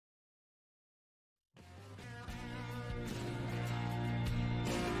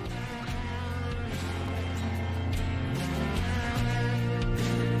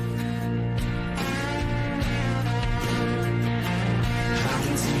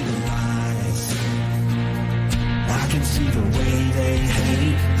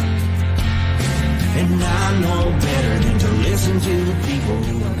listen to the people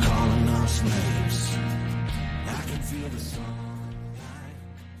who are calling us names. I can feel the sunlight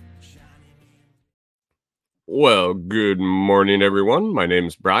shining. Well, good morning, everyone. My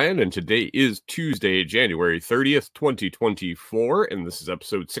name's Brian, and today is Tuesday, January 30th, 2024, and this is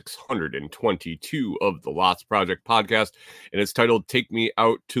episode 622 of the Lots Project podcast, and it's titled Take Me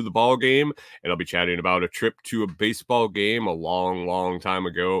Out to the Ballgame, and I'll be chatting about a trip to a baseball game a long, long time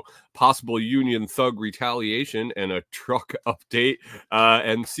ago, possible Union Thug retaliation, and a truck update,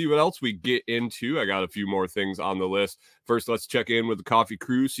 and see what else we get into. I got a few more things on the list. First, let's check in with the coffee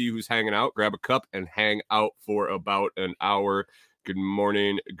crew, see who's hanging out, grab a cup, and hang out for about an hour. Good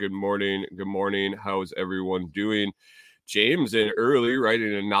morning, good morning, good morning. How's everyone doing? James in early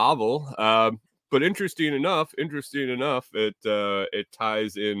writing a novel, but interesting enough, it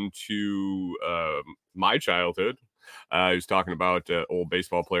ties into my childhood. He was talking about old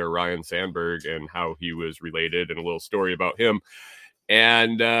baseball player Ryan Sandberg and how he was related, and a little story about him.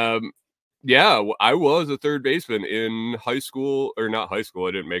 And yeah, I was a third baseman in high school, or not high school.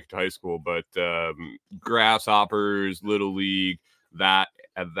 I didn't make it to high school, but Grasshoppers, Little League, that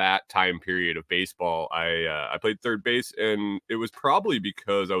at that time period of baseball, I played third base, and it was probably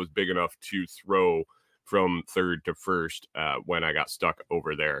because I was big enough to throw from third to first when I got stuck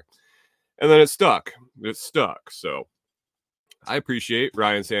over there. And then it stuck. So I appreciate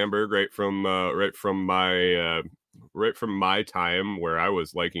Ryan Sandberg right from my time where I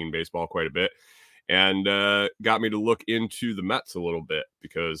was liking baseball quite a bit, and got me to look into the Mets a little bit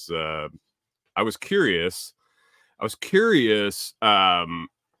because I was curious. The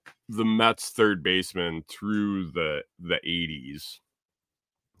Mets third baseman through the 80s,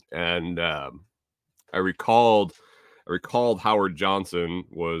 and I recalled Howard Johnson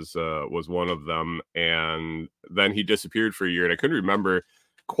was one of them, and then he disappeared for a year, and I couldn't remember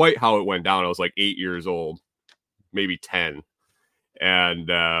quite how it went down. I was like 8 years old, maybe 10, and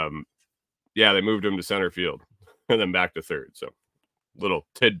they moved him to center field and then back to third. So, little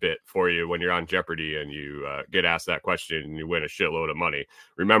tidbit for you: when you're on Jeopardy and you get asked that question and you win a shitload of money,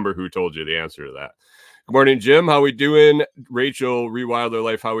 remember who told you the answer to that. Good morning, Jim. How we doing? Rachel, Rewilder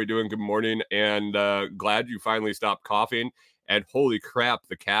Life, how we doing? Good morning, and glad you finally stopped coughing. And holy crap,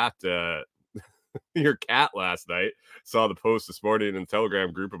 the cat, your cat last night. Saw the post this morning in the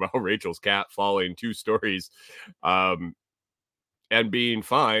Telegram group about Rachel's cat falling 2 stories and being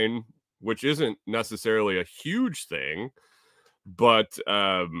fine, which isn't necessarily a huge thing, but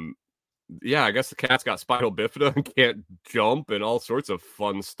yeah, I guess the cat's got spinal bifida and can't jump and all sorts of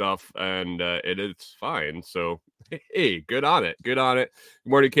fun stuff, and it's fine. So, hey, good on it. Good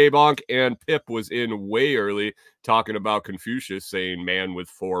morning, K-Bonk. And Pip was in way early talking about Confucius saying man with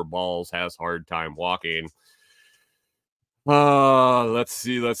 4 balls has hard time walking. Let's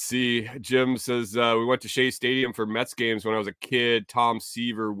see. Jim says, we went to Shea Stadium for Mets games when I was a kid. Tom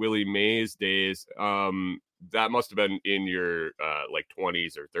Seaver, Willie Mays days. That must have been in your like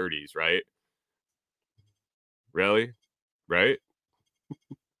 20s or 30s, right? Really? Right?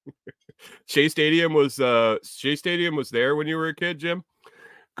 Shea Stadium was there when you were a kid, Jim?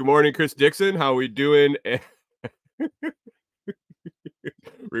 Good morning, Chris Dixon. How we doing?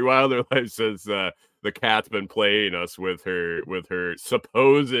 Rewilder Life says the cat's been playing us with her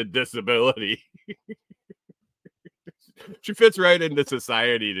supposed disability. She fits right into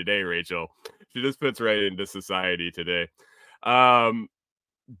society today, Rachel. She just fits right into society today.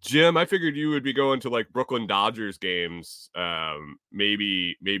 Jim, I figured you would be going to like Brooklyn Dodgers games,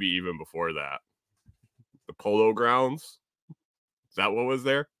 maybe even before that. The Polo Grounds. Is that what was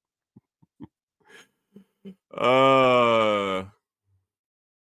there?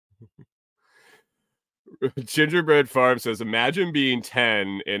 Gingerbread Farm says, imagine being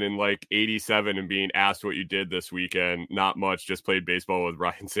 10 and in like 87 and being asked what you did this weekend. Not much, just played baseball with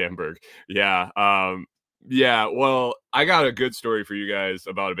Ryan Sandberg. Yeah. Yeah, well, I got a good story for you guys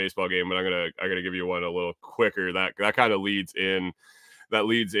about a baseball game, but I'm gonna give you one a little quicker. That kind of leads into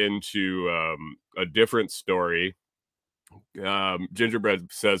a different story.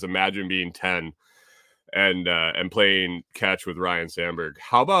 Gingerbread says, imagine being 10 and playing catch with Ryan Sandberg.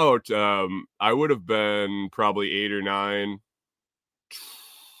 How about I would have been probably 8 or 9.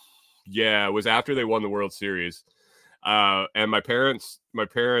 Yeah, it was after they won the World Series. And my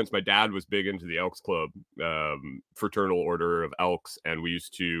dad was big into the Elks Club, Fraternal Order of Elks, and they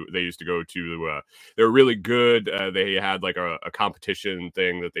used to go to, they were really good. They had like a competition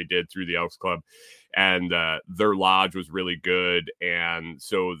thing that they did through the Elks Club, and their lodge was really good. And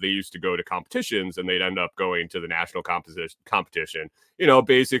so they used to go to competitions, and they'd end up going to the national competition,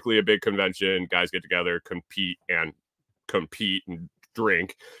 basically a big convention. Guys get together, compete and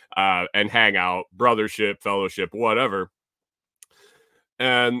drink, and hang out, brothership, fellowship, whatever.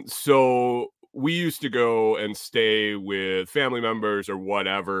 And so we used to go and stay with family members or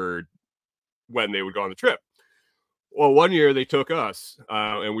whatever when they would go on the trip. Well, one year they took us,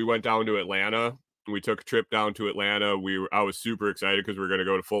 and we went down to Atlanta. We took a trip down to Atlanta. I was super excited because we were going to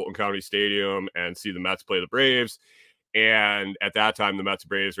go to Fulton County Stadium and see the Mets play the Braves. And at that time, the Mets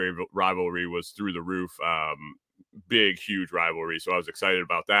Braves rivalry was through the roof. Big, huge rivalry. So I was excited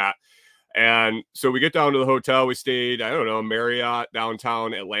about that. And so we get down to the hotel. We stayed, I don't know, Marriott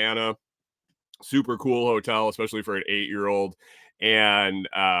downtown Atlanta. Super cool hotel, especially for an 8-year-old. And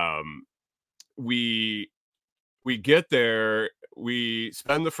we get there, we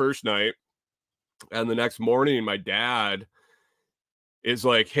spend the first night, and the next morning, my dad is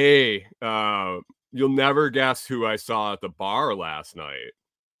like, "Hey, you'll never guess who I saw at the bar last night."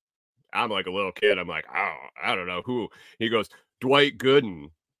 I'm like a little kid. I'm like, "Oh, I don't know who." He goes, "Dwight Gooden."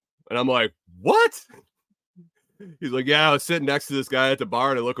 And I'm like, "What?" He's like, "Yeah, I was sitting next to this guy at the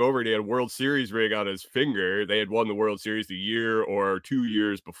bar, and I look over, and he had a World Series ring on his finger. They had won the World Series the year or 2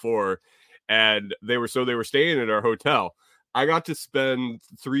 years before, and they were staying at our hotel. I got to spend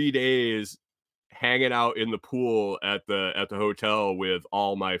 3 days hanging out in the pool at the hotel with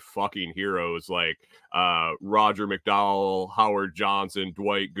all my fucking heroes, like Roger McDowell, Howard Johnson,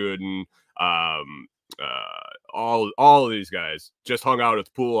 Dwight Gooden, um, all of these guys. Just hung out at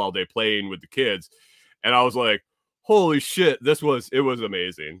the pool all day playing with the kids, and I was like, holy shit, it was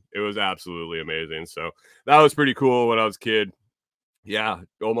amazing. It was absolutely amazing. So that was pretty cool when I was a kid. Yeah,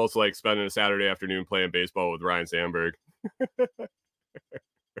 almost like spending a Saturday afternoon playing baseball with Ryan Sandberg.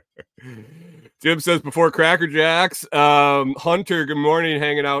 Jim says before Cracker Jacks, Hunter, good morning,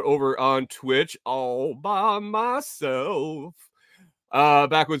 hanging out over on Twitch all by myself.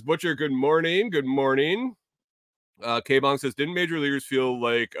 Backwoods Butcher, good morning. Good morning. K-Bong says, didn't major leaguers feel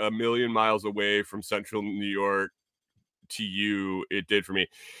like a million miles away from central New York to you? It did for me.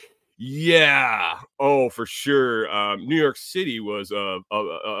 Yeah. Oh, for sure. New York City was a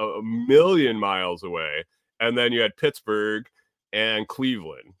million miles away. And then you had Pittsburgh and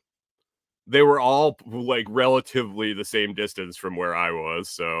Cleveland. They were all like relatively the same distance from where I was.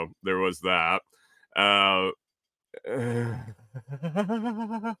 So there was that. Nice.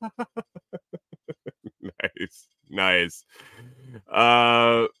 Nice.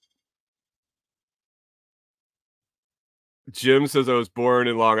 Jim says I was born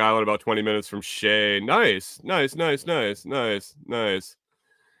in Long Island, about 20 minutes from Shea. Nice. Nice, nice, nice, nice, nice.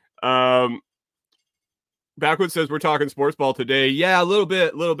 Backwood says we're talking sports ball today. Yeah, a little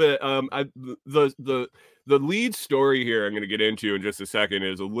bit. The lead story here I'm going to get into in just a second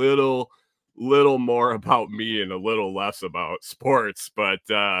is a little more about me and a little less about sports. But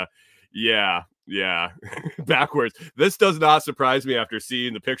yeah. Backwards. This does not surprise me after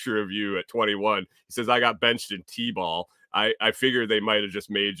seeing the picture of you at 21. He says I got benched in T-ball. I figured they might have just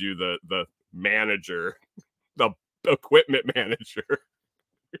made you the manager, the equipment manager.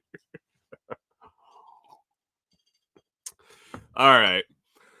 All right.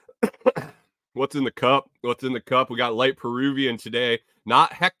 What's in the cup? What's in the cup? We got light Peruvian today.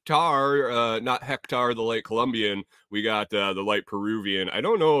 Not Hector, the light Colombian. We got the light Peruvian. I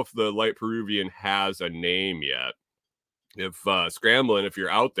don't know if the light Peruvian has a name yet. If Scrambling, if you're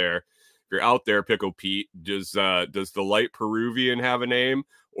out there, Pickle Pete, does the light Peruvian have a name,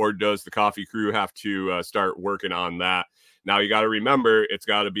 or does the coffee crew have to start working on that? Now you got to remember, it's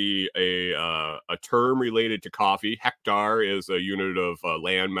got to be a term related to coffee. Hectare is a unit of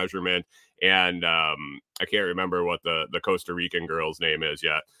land measurement, and I can't remember what the Costa Rican girl's name is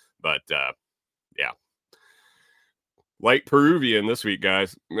yet, but yeah. Light Peruvian this week,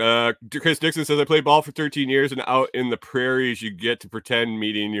 guys. Chris Dixon says, I played ball for 13 years, and out in the prairies, you get to pretend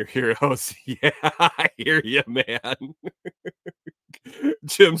meeting your heroes. Yeah, I hear you, man.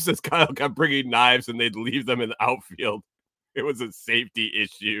 Jim says, Kyle kept bringing knives, and they'd leave them in the outfield. It was a safety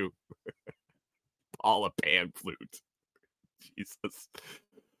issue. Paula pan flute. Jesus.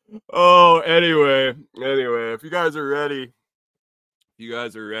 Oh, anyway, if you guys are ready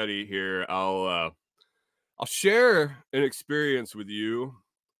here, I'll share an experience with you.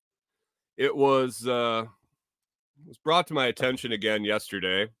 It was brought to my attention again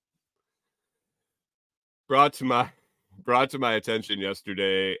yesterday. Brought to my attention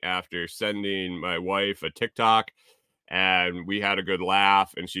yesterday after sending my wife a TikTok, and we had a good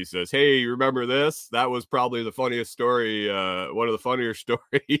laugh, and she says, hey, you remember this? That was probably the funniest story, one of the funnier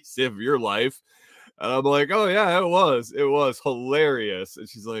stories of your life. And I'm like, oh yeah, it was hilarious. And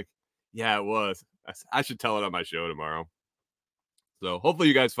she's like, yeah, it was. I should tell it on my show tomorrow. So hopefully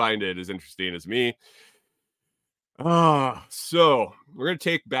you guys find it as interesting as me. So we're going to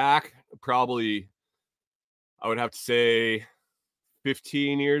take back probably, I would have to say,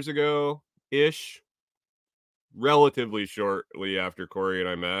 15 years ago ish, relatively shortly after Corey and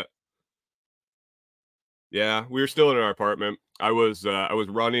I met. Yeah, we were still in our apartment. I was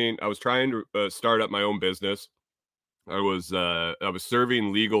trying to start up my own business. I was serving I was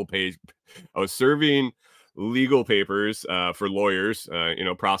serving legal papers for lawyers,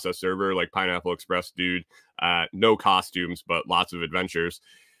 process server like Pineapple Express dude. No costumes, but lots of adventures.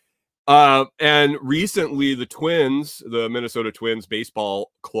 And recently the Minnesota Twins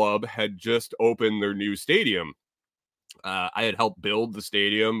baseball club had just opened their new stadium. I had helped build the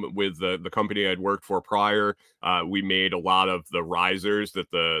stadium with the company I'd worked for prior. We made a lot of the risers that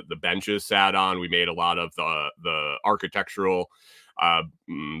the benches sat on. We made a lot of the architectural,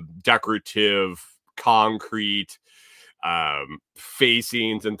 decorative concrete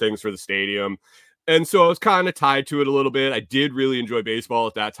facings and things for the stadium. And so I was kind of tied to it a little bit. I did really enjoy baseball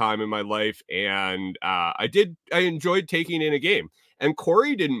at that time in my life, and I enjoyed taking in a game. And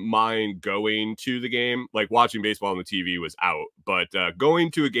Corey didn't mind going to the game. Like, watching baseball on the TV was out, but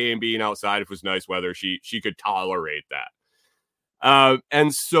going to a game, being outside if it was nice weather, she could tolerate that.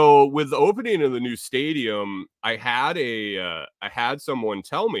 And so with the opening of the new stadium, I had someone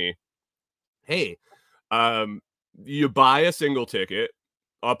tell me, "Hey, um, you buy a single ticket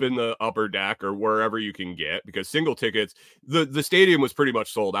up in the upper deck or wherever you can get, because single tickets, the stadium was pretty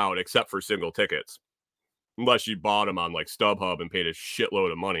much sold out except for single tickets, unless you bought them on like StubHub and paid a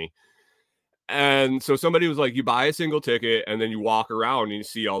shitload of money." And so somebody was like, you buy a single ticket and then you walk around and you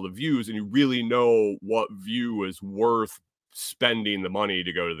see all the views, and you really know what view is worth spending the money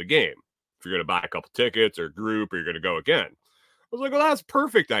to go to the game. If you're going to buy a couple tickets or group, or you're going to go again. I was like, well, that's a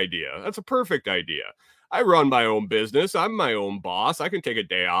perfect idea. That's a perfect idea. I run my own business. I'm my own boss. I can take a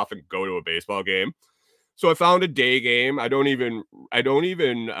day off and go to a baseball game. So I found a day game. I don't even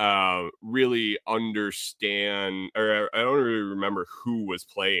really understand, or I don't really remember who was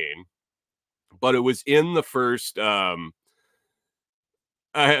playing, but it was in the first. I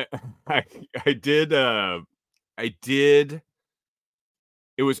I I did I did.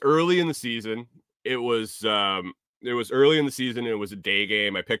 It was early in the season. It was early in the season. And it was a day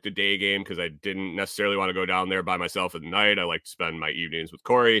game. I picked a day game because I didn't necessarily want to go down there by myself at night. I like to spend my evenings with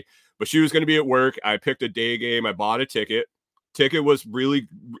Corey, but she was going to be at work. I picked a day game. I bought a ticket. Ticket was really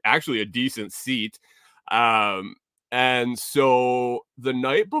actually a decent seat. And so the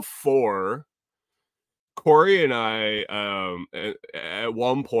night before, Corey and I, at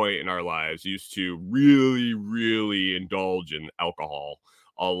one point in our lives, used to really, really indulge in alcohol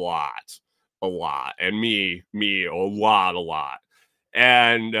a lot, and me, a lot.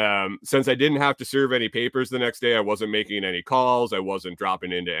 And since I didn't have to serve any papers the next day, I wasn't making any calls, I wasn't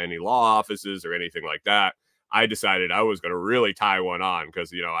dropping into any law offices or anything like that. I decided I was going to really tie one on,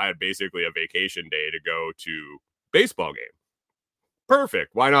 because I had basically a vacation day to go to baseball game.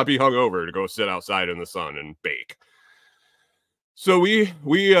 Perfect. Why not be hungover to go sit outside in the sun and bake? So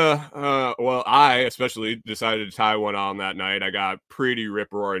I especially decided to tie one on that night. I got pretty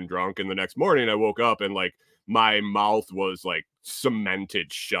rip roaring drunk, and the next morning I woke up and like my mouth was like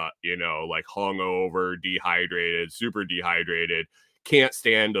cemented shut, like hungover, dehydrated, super dehydrated, can't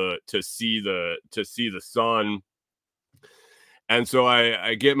stand to see the sun. And so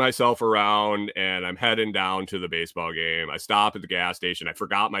I get myself around and I'm heading down to the baseball game. I stop at the gas station. I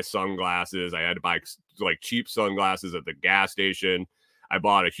forgot my sunglasses. I had to buy like cheap sunglasses at the gas station. I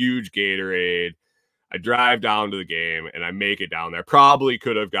bought a huge Gatorade. I drive down to the game and I make it down there. Probably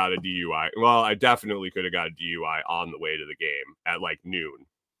could have got a DUI. Well, I definitely could have got a DUI on the way to the game at like noon.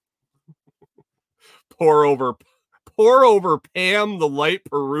 Pour over Pam the light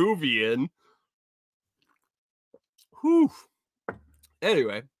Peruvian. Whew.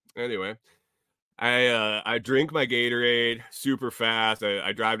 Anyway, I drink my Gatorade super fast.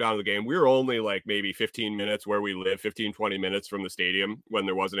 I drive down to the game. We were only like maybe 15 minutes where we live, 15, 20 minutes from the stadium when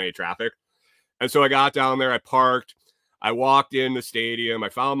there wasn't any traffic. And so I got down there, I parked, I walked in the stadium, I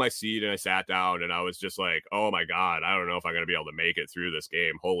found my seat and I sat down, and I was just like, oh my God, I don't know if I'm going to be able to make it through this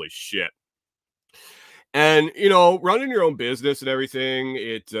game. Holy shit. And, running your own business and everything,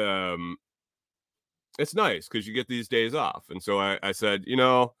 it's nice because you get these days off. And so I said,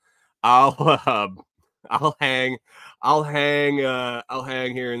 I'll I'll hang I'll hang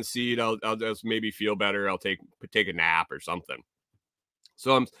here and see. I'll just maybe feel better. I'll take a nap or something.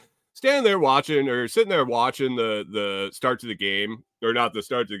 So I'm sitting there watching the start to the game, or not the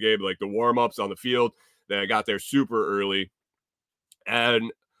start to the game, but like the warm-ups on the field. Then I got there super early,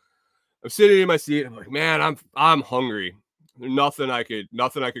 and I'm sitting in my seat. I'm like, man, I'm hungry. Nothing I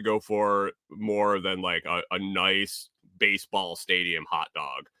could go for more than like a nice baseball stadium hot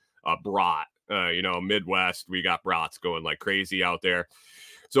dog, brat. Midwest, we got brats going like crazy out there.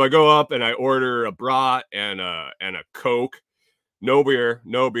 So I go up and I order a brat and a Coke. No beer.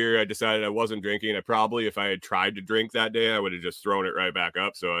 I decided I wasn't drinking. I probably, if I had tried to drink that day, I would have just thrown it right back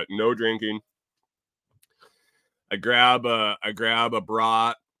up. So no drinking. I grab a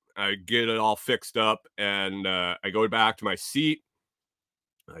brat. I get it all fixed up, and I go back to my seat.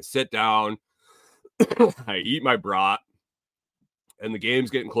 I sit down. I eat my brat, and the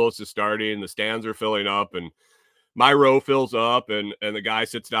game's getting close to starting. The stands are filling up, and my row fills up, and the guy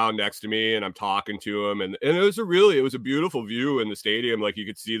sits down next to me, and I'm talking to him, and it was a beautiful view in the stadium. Like, you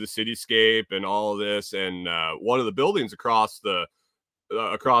could see the cityscape and all of this, and one of the buildings across the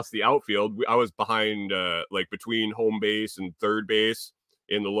outfield, I was behind like between home base and third base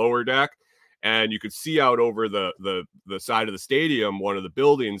in the lower deck, and you could see out over the side of the stadium one of the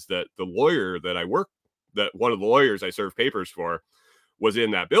buildings that one of the lawyers I served papers for was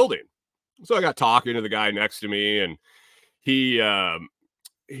in that building. So I got talking to the guy next to me, and he's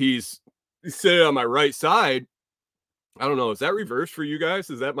sitting on my right side. I don't know, is that reversed for you guys?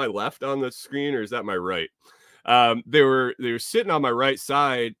 Is that my left on the screen, or is that my right? They were sitting on my right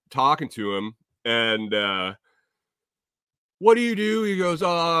side talking to him, and what do you do? He goes,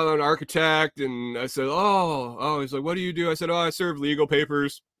 oh, I'm an architect. And I said, oh, he's like, what do you do? I said, oh, I serve legal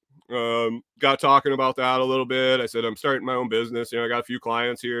papers. Got talking about that a little bit. I said, I'm starting my own business. I got a few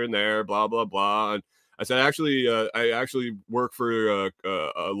clients here and there, blah, blah, blah. And I said, I actually work for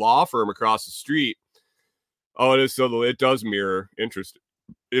a law firm across the street. Oh, it is. So it does mirror.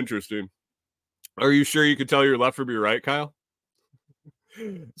 Interesting. Are you sure you can tell your left from your right, Kyle?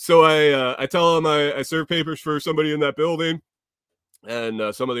 So I tell him I serve papers for somebody in that building,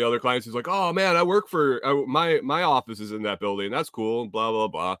 and some of the other clients is like, oh man, I work for my office is in that building. That's cool. Blah blah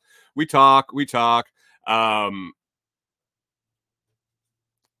blah. We talk.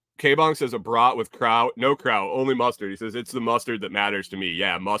 K-Bong says a brat with kraut, no kraut, only mustard. He says it's the mustard that matters to me.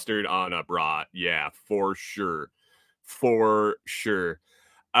 Yeah, mustard on a brat. Yeah, for sure.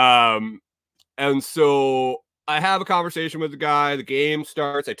 And so I have a conversation with the guy. The game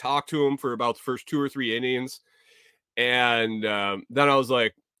starts. I talk to him for about the first 2 or 3 innings. And then I was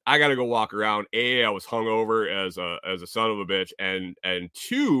like, I got to go walk around. A, I was hungover as a son of a bitch. And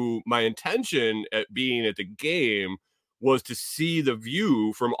 2, my intention at being at the game was to see the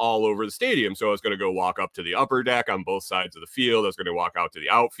view from all over the stadium. So I was going to go walk up to the upper deck on both sides of the field. I was going to walk out to the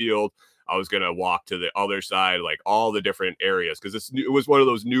outfield. I was going to walk to the other side, like all the different areas, because it was one of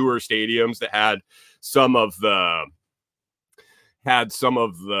those newer stadiums that had some of the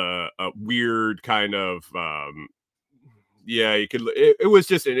weird kind of it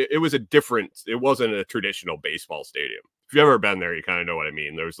was a different, it wasn't a traditional baseball stadium. If you've ever been there, you kind of know what I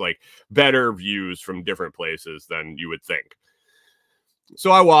mean. There's like better views from different places than you would think.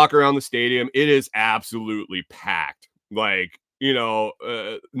 So I walk around the stadium. It is absolutely packed. Like,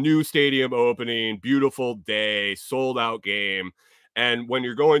 new stadium opening, beautiful day, sold out game. And when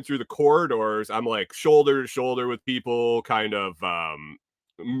you're going through the corridors, I'm like shoulder to shoulder with people kind of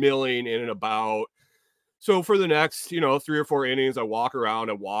milling in and about. So for the next, 3 or 4 innings, I walk around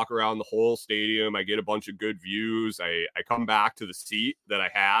the whole stadium. I get a bunch of good views. I come back to the seat that I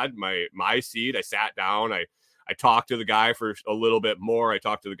had, my seat. I sat down. I talked to the guy for a little bit more. I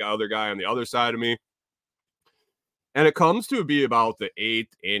talked to the other guy on the other side of me. And it comes to be about the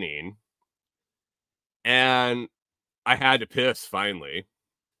 8th inning. And I had to piss finally.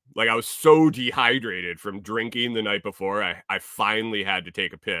 Like, I was so dehydrated from drinking the night before. I finally had to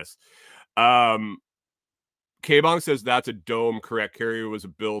take a piss. K-Bong says that's a dome. Correct. Carrier was a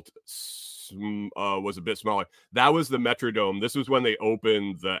bit smaller. That was the Metrodome. This was when they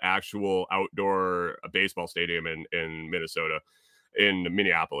opened the actual outdoor baseball stadium in Minnesota, in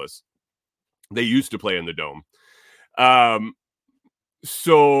Minneapolis. They used to play in the dome.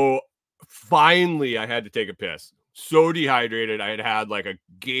 So finally I had to take a piss. So dehydrated. I had like a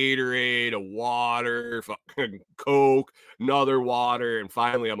Gatorade, a water, fucking Coke, another water. And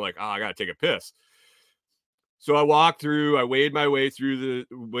finally I'm like, I got to take a piss. So I walked through, I wade my way through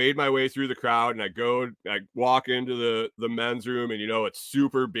the crowd, and I walk into the men's room, and it's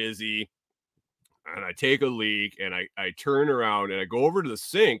super busy. And I take a leak, and I turn around and I go over to the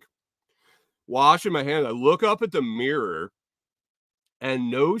sink, washing my hands. I look up at the mirror, and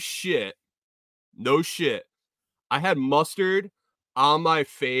no shit, I had mustard on my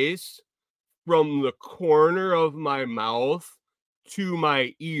face from the corner of my mouth to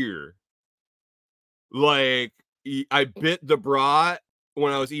my ear. Like, I bit the brat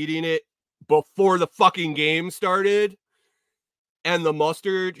when I was eating it before the fucking game started, and the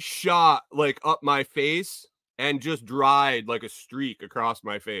mustard shot like up my face and just dried like a streak across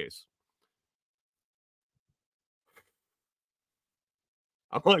my face.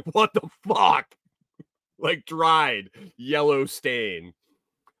 I'm like, what the fuck? Like dried yellow stain.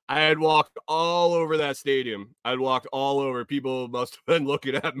 I had walked all over that stadium. I'd walked all over. People must have been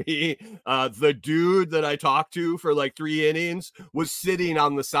looking at me. The dude that I talked to for like 3 innings was sitting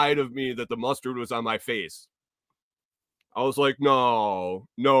on the side of me that the mustard was on my face. I was like, no.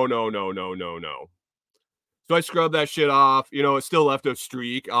 So I scrubbed that shit off. You know, it still left a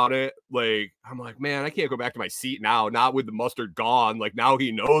streak on it. Like, I'm like, man, I can't go back to my seat now, not with the mustard gone. Like, now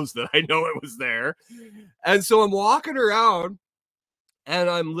he knows that I know it was there. And so I'm walking around and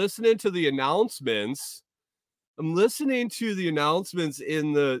I'm listening to the announcements. I'm listening to the announcements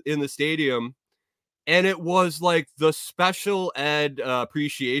in the stadium, and it was like the special ed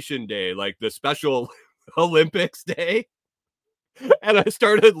appreciation day, like the special Olympics day. And I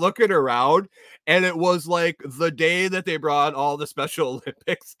started looking around, and it was like the day that they brought all the Special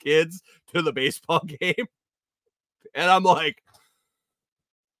Olympics kids to the baseball game. And I'm like,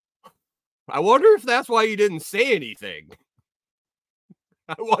 I wonder if that's why you didn't say anything.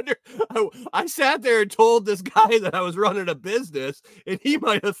 I wonder. I sat there and told this guy that I was running a business, and he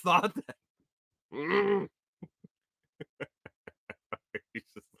might have thought that. He's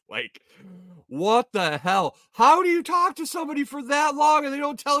just like, what the hell? How do you talk to somebody for that long and they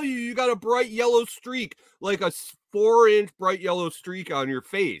don't tell you got a bright yellow streak, like a 4-inch bright yellow streak on your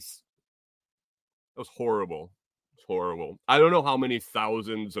face? That was horrible. It was horrible. I don't know how many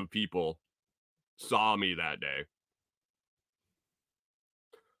thousands of people saw me that day.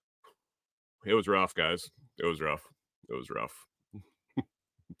 It was rough, guys. It was rough.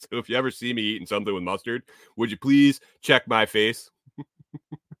 So if you ever see me eating something with mustard, would you please check my face?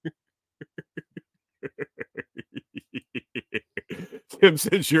 Tim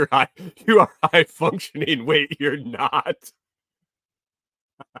says you are high functioning. Wait, you're not.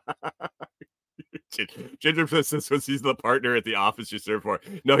 Ginger says was he's the partner at the office you serve for.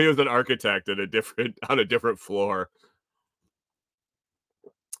 No, he was an architect on a different floor.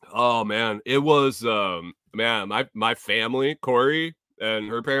 Oh man, it was man, my family, Corey and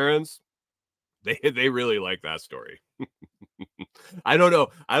her parents, they really like that story. I don't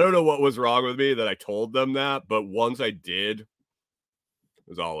know what was wrong with me that I told them that, but once I did, it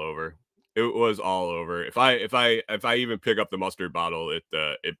was all over. It was all over. If I even pick up the mustard bottle,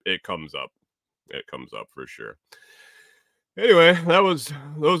 it comes up. It comes up for sure. Anyway,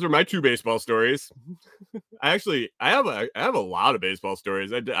 those are my 2 baseball stories. I have a lot of baseball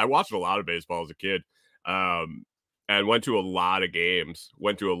stories. I watched a lot of baseball as a kid, and went to a lot of games.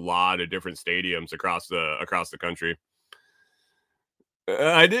 Went to a lot of different stadiums across the country.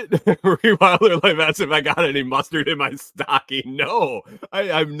 I did. Rewilder Life asked if I got any mustard in my stocking. No,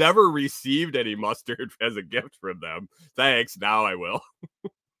 I've never received any mustard as a gift from them. Thanks. Now I will.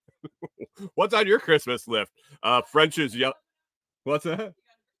 What's on your Christmas list? French's yellow. What's that?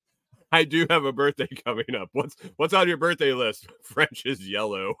 I do have a birthday coming up. What's on your birthday list? French's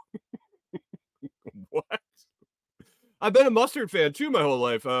yellow. What? I've been a mustard fan too my whole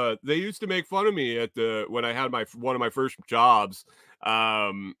life. They used to make fun of me when I had one of my first jobs.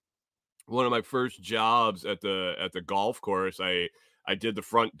 One of my first jobs at the golf course. I did the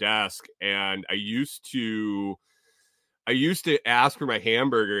front desk, and I used to ask for my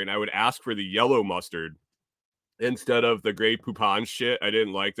hamburger, and I would ask for the yellow mustard instead of the Grey Poupon shit. I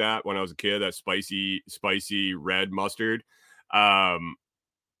didn't like that when I was a kid. That spicy red mustard.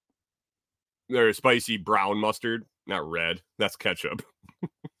 There's spicy brown mustard, not red. That's ketchup.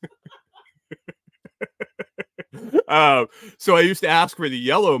 So I used to ask for the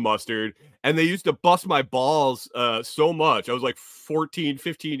yellow mustard, and they used to bust my balls so much. I was like 14,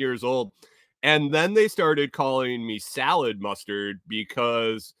 15 years old. And then they started calling me salad mustard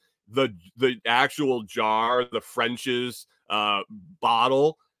because the actual jar, the French's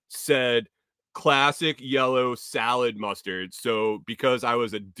bottle said classic yellow salad mustard. So because I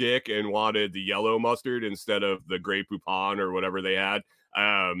was a dick and wanted the yellow mustard instead of the Grey Poupon or whatever they had,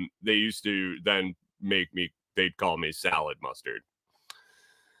 they used to then they'd call me salad mustard.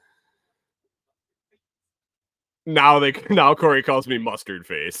 Now Corey calls me mustard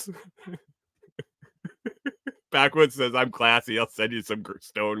face. Backwoods says I'm classy. I'll send you some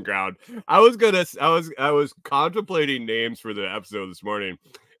stone ground. I was contemplating names for the episode this morning,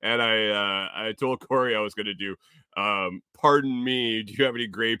 and I told Corey I was gonna do. Pardon me. Do you have any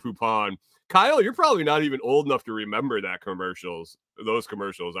Grey Poupon? Kyle, you're probably not even old enough to remember those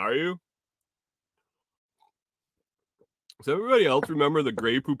commercials, are you? Does everybody else remember the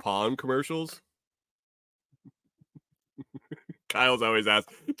Grey Poupon commercials? Kyle's always asked.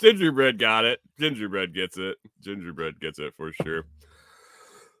 Gingerbread got it. Gingerbread gets it. Gingerbread gets it for sure.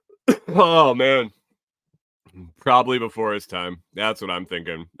 Oh man. Probably before his time. That's what I'm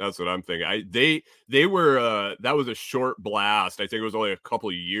thinking. They were that was a short blast. I think it was only a couple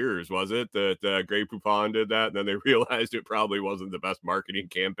of years, was it? That Grey Poupon did that, and then they realized it probably wasn't the best marketing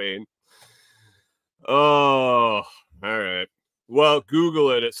campaign. Oh, all right. Well,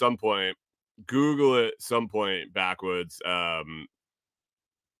 Google it at some point. Google it at some point backwoods.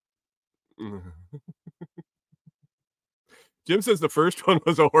 Jim says the first one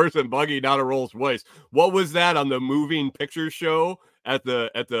was a horse and buggy, not a Rolls Royce. What was that on the moving picture show at the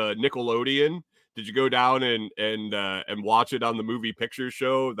Nickelodeon? Did you go down and watch it on the movie picture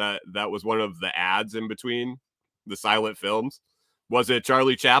show? That was one of the ads in between the silent films. Was it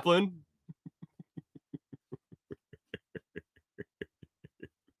Charlie Chaplin?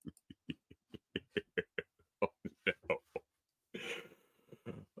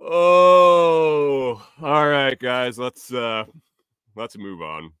 Oh, all right, guys. Let's move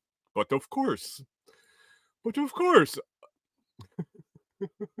on. But of course, but of course,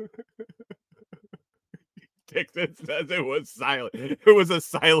 Dixon says it was silent. It was a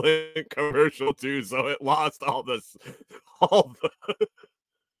silent commercial too, so it lost all the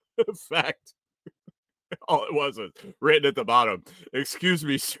effect. All it was written at the bottom. Excuse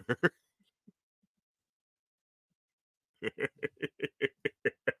me, sir.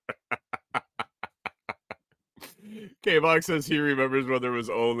 K-Box says he remembers when there was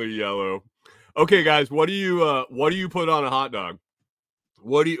only yellow. Okay, guys, what do you put on a hot dog?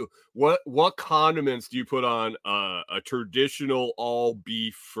 What condiments do you put on a traditional all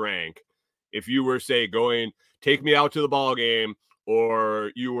beef frank? If you were say going take me out to the ball game,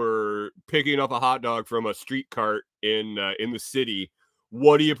 or you were picking up a hot dog from a street cart in the city,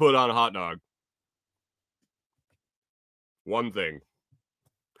 what do you put on a hot dog? One thing.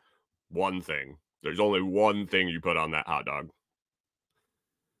 One thing. There's only one thing you put on that hot dog.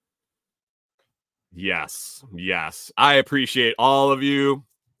 Yes. Yes. I appreciate all of you.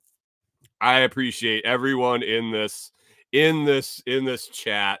 I appreciate everyone in this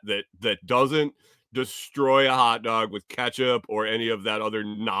chat that doesn't destroy a hot dog with ketchup or any of that other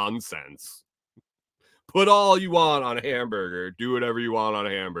nonsense. Put all you want on a hamburger. Do whatever you want on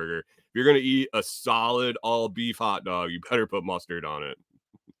a hamburger. If you're going to eat a solid all beef hot dog, you better put mustard on it.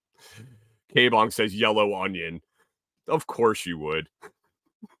 K-Bong says yellow onion. Of course you would.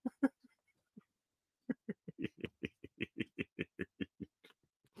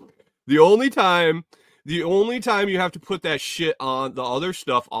 The only time you have to put that shit on the other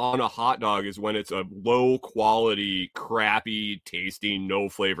stuff on a hot dog is when it's a low quality, crappy tasting, no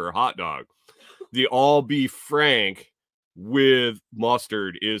flavor hot dog. The all beef frank with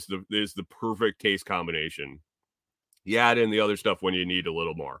mustard is the perfect taste combination. You add in the other stuff when you need a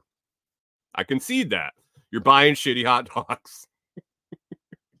little more. I concede that. You're buying shitty hot dogs.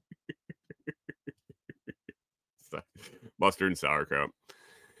 Mustard and sauerkraut.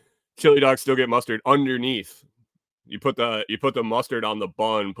 Chili dogs still get mustard underneath. You put the mustard on the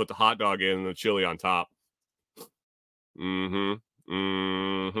bun, put the hot dog in, and the chili on top. Mm-hmm.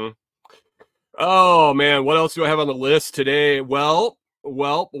 Mm-hmm. Oh man, what else do I have on the list today? Well.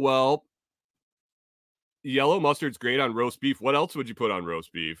 Yellow mustard's great on roast beef. What else would you put on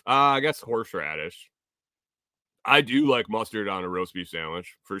roast beef? I guess horseradish. I do like mustard on a roast beef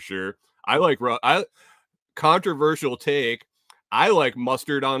sandwich for sure. Controversial take. I like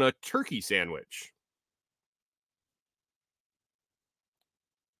mustard on a turkey sandwich.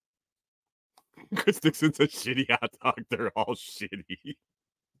 Because this is a shitty hot dog. They're all shitty.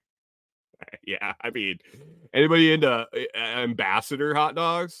 Yeah, I mean, anybody into Ambassador hot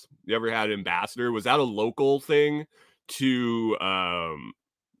dogs? You ever had Ambassador? Was that a local thing to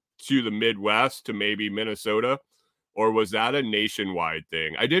the Midwest, to maybe Minnesota, or was that a nationwide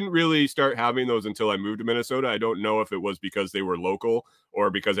thing? I didn't really start having those until I moved to Minnesota. I don't know if it was because they were local or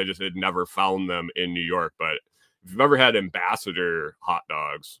because I just had never found them in New York. But if you've ever had Ambassador hot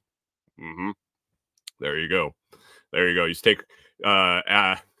dogs, there you go. There you go. You just take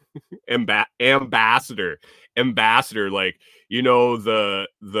ambassador, like, you know, the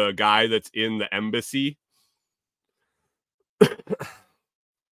guy that's in the embassy.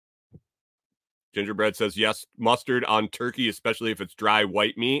 Gingerbread says yes, mustard on turkey, especially if it's dry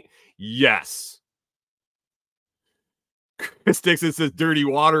white meat. Yes. Chris Dixon says dirty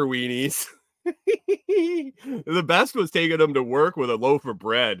water weenies. The best was taking them to work with a loaf of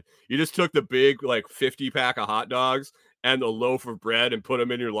bread. You just took the big, like, 50 pack of hot dogs and the loaf of bread and put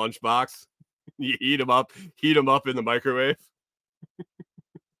them in your lunchbox. You heat them up in the microwave.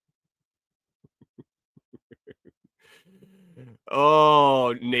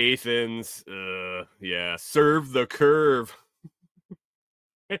 Oh, Nathan's. Yeah. Serve the curve.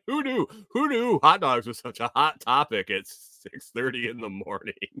 Who knew? Who knew hot dogs was such a hot topic at 6:30 in the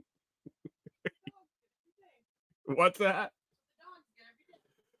morning? What's that?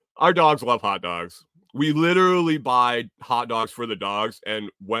 Our dogs love hot dogs. We literally buy hot dogs for the dogs, and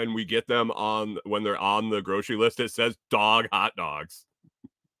when we get them when they're on the grocery list, it says dog hot dogs.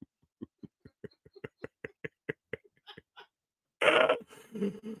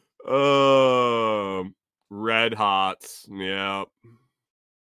 Red Hots. Yeah.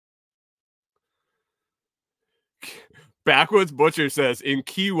 Backwoods Butcher says in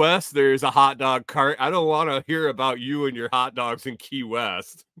Key West there's a hot dog cart. I don't want to hear about you and your hot dogs in Key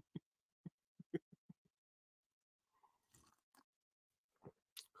West.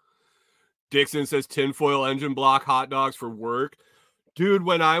 Dixon says tinfoil engine block hot dogs for work. Dude,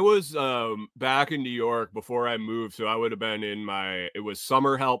 when I was back in New York before I moved, so I would have been it was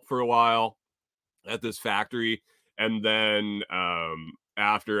summer help for a while at this factory, and then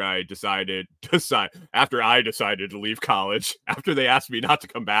after I decided to leave college, after they asked me not to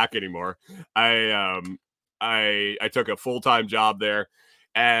come back anymore, I took a full-time job there,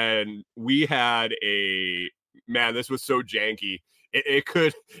 and we had this was so janky. It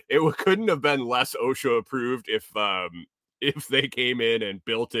couldn't have been less OSHA approved if they came in and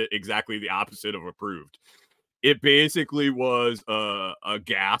built it exactly the opposite of approved. It basically was a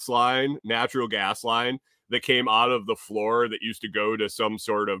gas line, natural gas line that came out of the floor that used to go to some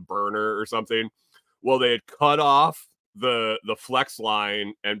sort of burner or something. Well, they had cut off the flex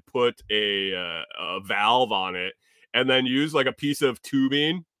line and put a valve on it, and then used like a piece of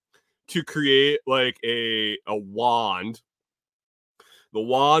tubing to create like a wand. The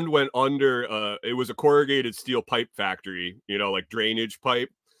wand went under it was a corrugated steel pipe factory, like drainage pipe.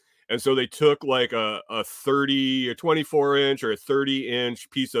 And so they took like a 24-inch or a 30-inch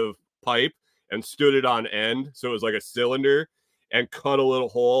piece of pipe and stood it on end. So it was like a cylinder, and cut a little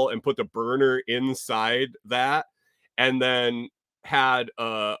hole and put the burner inside that, and then had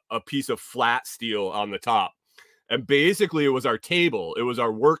a piece of flat steel on the top. And basically it was our table. It was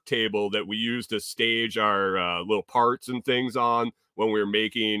our work table that we used to stage our little parts and things on when we were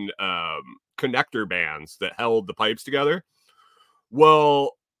making connector bands that held the pipes together.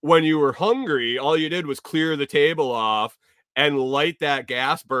 Well, when you were hungry, all you did was clear the table off and light that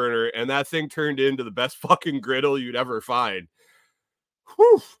gas burner, and that thing turned into the best fucking griddle you'd ever find.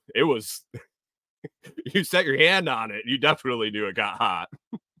 Whew, it was, you set your hand on it, you definitely knew it got hot.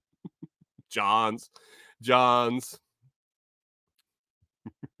 John's.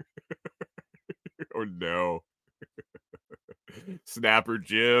 Oh no. Snapper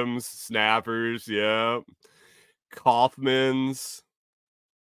Jim's, Snappers, yeah. Kaufman's.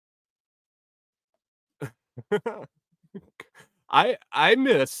 I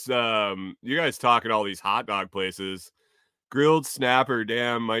miss you guys talking all these hot dog places. Grilled Snapper,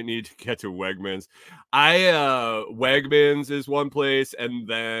 damn, might need to get to Wegmans. Wegmans is one place, and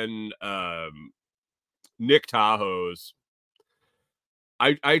then Nick Tahoe's.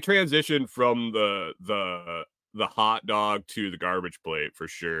 I transitioned from the hot dog to the garbage plate for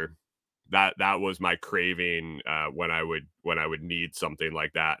sure. That was my craving when I would need something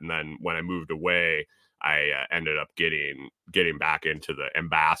like that. And then when I moved away, I ended up getting back into the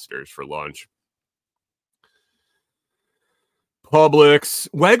Ambassadors for lunch. Publix,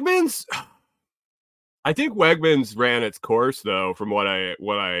 Wegmans. I think Wegmans ran its course though, from what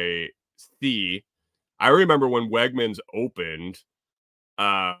I see. I remember when Wegmans opened,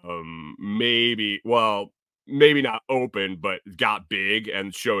 maybe not open, but got big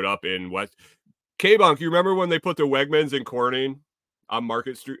and showed up in West. K-Bonk, you remember when they put the Wegmans in Corning on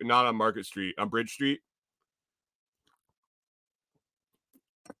Market Street? Not on Market Street, on Bridge Street.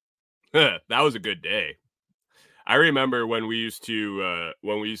 That was a good day. I remember when we used to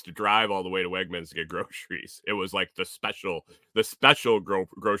drive all the way to Wegmans to get groceries. It was like the special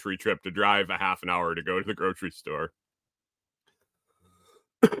grocery trip to drive a half an hour to go to the grocery store.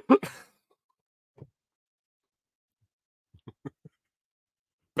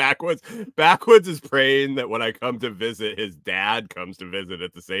 Backwoods is praying that when I come to visit, his dad comes to visit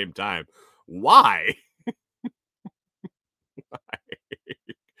at the same time. Why?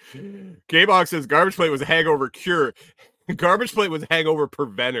 K-Box says garbage plate was a hangover cure. Garbage plate was a hangover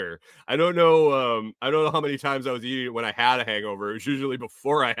preventer. I don't know how many times I was eating it when I had a hangover. It was usually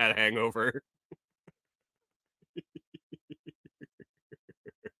before I had a hangover.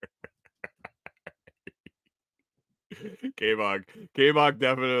 K-Bog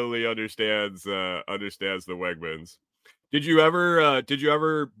definitely understands the Wegmans. Did you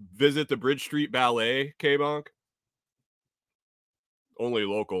ever visit the Bridge Street Ballet, K-Bog? Only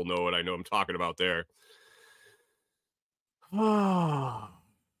local know what I know I'm talking about there.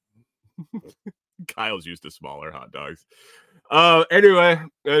 Kyle's used to smaller hot dogs. Anyway,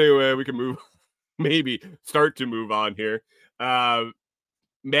 we can move, maybe start to move on here. Uh,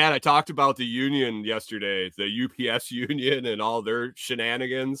 Man, I talked about the union yesterday, the UPS union and all their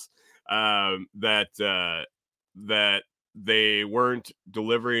shenanigans. That they weren't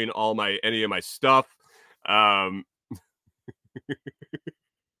delivering any of my stuff. Um,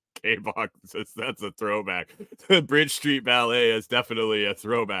 K-Box says that's a throwback. The Bridge Street Ballet is definitely a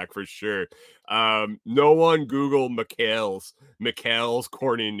throwback for sure. No one Google McHale's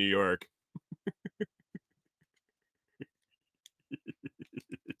Corning, New York.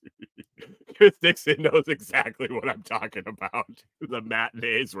 Chris Dixon knows exactly what I'm talking about. The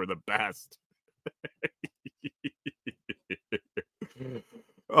matinees were the best.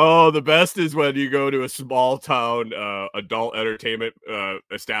 Oh, the best is when you go to a small town adult entertainment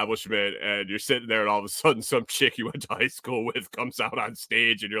establishment and you're sitting there and all of a sudden some chick you went to high school with comes out on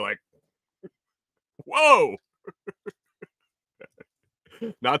stage and you're like, whoa.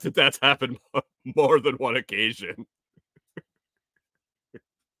 Not that that's happened more than one occasion.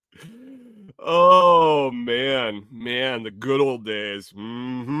 Oh man, the good old days.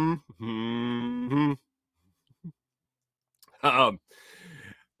 Um,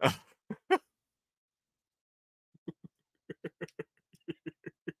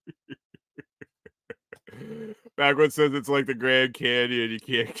 Backwoods says it's like the Grand Canyon. You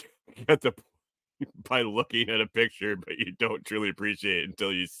can't get the by looking at a picture, but you don't truly appreciate it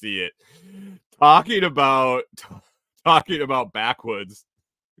until you see it. Talking about talking about backwoods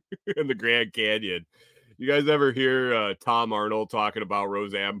in the Grand Canyon. You guys ever hear Tom Arnold talking about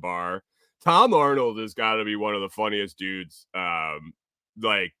Roseanne Barr? Tom Arnold has got to be one of the funniest dudes,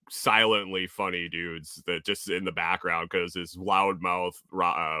 like silently funny dudes that just in the background because his loudmouth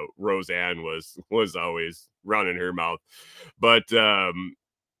Roseanne was always running her mouth. But I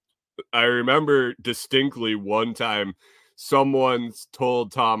remember distinctly one time someone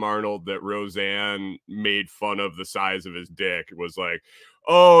told Tom Arnold that Roseanne made fun of the size of his dick. It was like,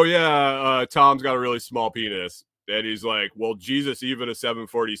 oh yeah, Tom's got a really small penis. And he's like, well, Jesus, even a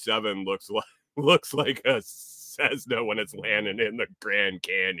 747 looks like a Cessna when it's landing in the Grand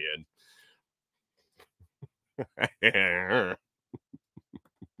Canyon.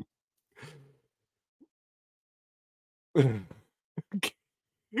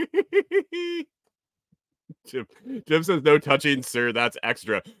 Jim, Jim says no touching, sir. That's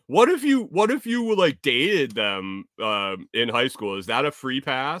extra. What if you like dated them in high school? Is that a free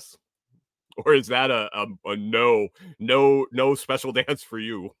pass? Or is that a no special dance for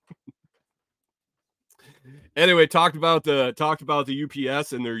you? Anyway, talked about the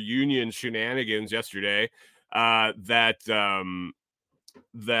UPS and their union shenanigans yesterday. That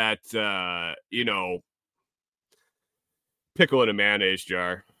pickle in a mayonnaise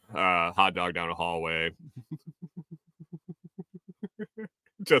jar, hot dog down a hallway,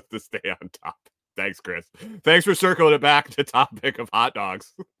 just to stay on top. Thanks, Chris. Thanks for circling it back to topic of hot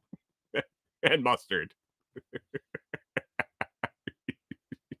dogs and mustard.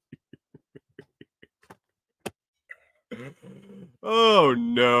 Oh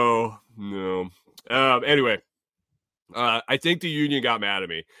no. Anyway, I think the union got mad at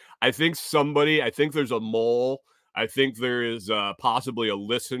me. I think there's a mole. I think there is possibly a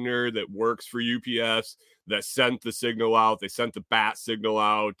listener that works for UPS that sent the signal out. They sent the bat signal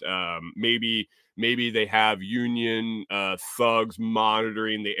out. Maybe they have union thugs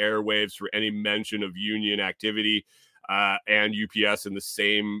monitoring the airwaves for any mention of union activity and UPS in the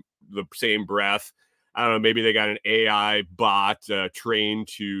same breath. I don't know. Maybe they got an AI bot trained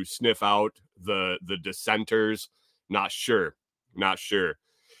to sniff out the dissenters. Not sure.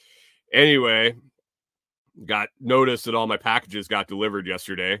 Anyway, got noticed that all my packages got delivered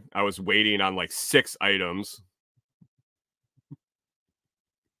yesterday. I was waiting on like 6 items.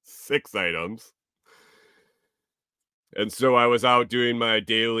 6 items. And so I was out doing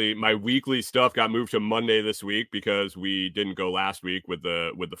my weekly stuff got moved to Monday this week because we didn't go last week with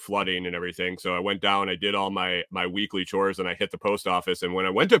the flooding and everything. So I went down, I did all my weekly chores and I hit the post office. And when I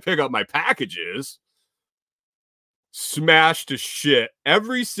went to pick up my packages, smashed to shit.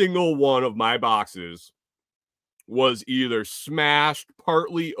 Every single one of my boxes was either smashed,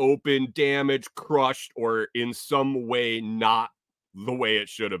 partly open, damaged, crushed, or in some way not the way it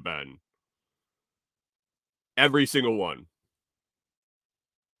should have been. Every single one.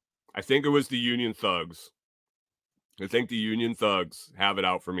 I think it was the Union Thugs. I think the Union Thugs have it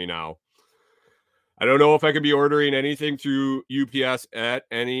out for me now. I don't know if I can be ordering anything through UPS at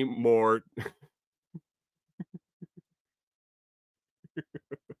anymore.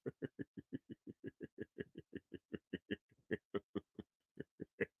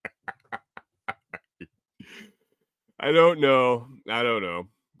 I don't know.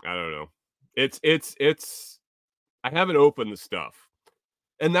 It's I haven't opened the stuff.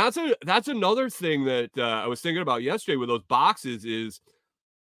 And that's another thing that I was thinking about yesterday with those boxes is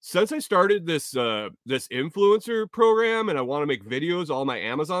since I started this influencer program and I want to make videos, all my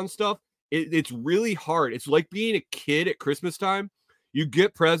Amazon stuff, it's really hard. It's like being a kid at Christmas time. You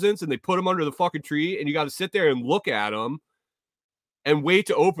get presents and they put them under the fucking tree and you got to sit there and look at them and wait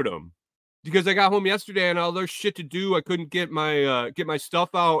to open them. Because I got home yesterday and all there's shit to do. I couldn't get my stuff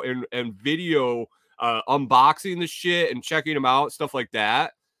out and video unboxing the shit and checking them out, stuff like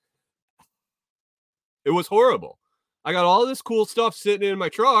that. It was horrible. I got all this cool stuff sitting in my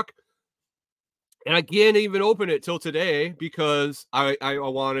truck, and I can't even open it till today because I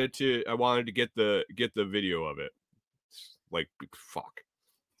wanted to get the video of it. Like fuck.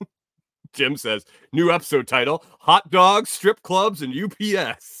 Jim says new episode title: hot dogs, strip clubs, and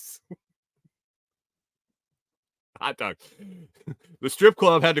UPS. Hot dogs. The strip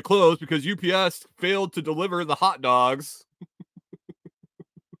club had to close because UPS failed to deliver the hot dogs.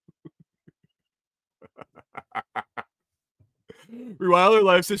 Rewilder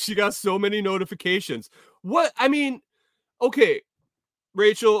Life says she got so many notifications. What? I mean, okay,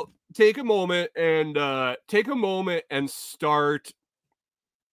 Rachel, take a moment and start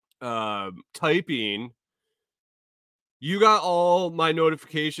typing. You got all my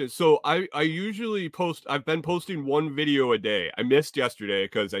notifications. So I usually post, I've been posting one video a day. I missed yesterday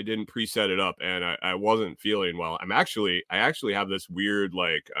because I didn't preset it up and I wasn't feeling well. I actually have this weird,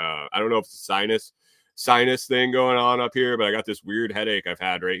 like, I don't know if it's a sinus thing going on up here, but I got this weird headache I've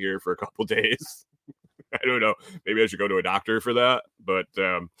had right here for a couple days. I don't know. Maybe I should go to a doctor for that. But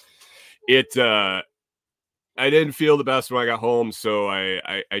I didn't feel the best when I got home, so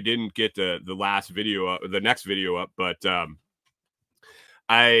I didn't get the last video up, the next video up, but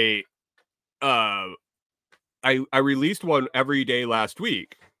I released one every day last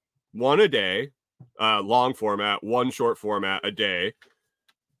week. One a day, long format, one short format a day,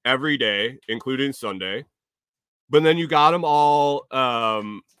 every day, including Sunday. But then you got them all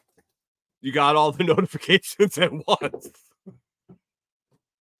you got all the notifications at once.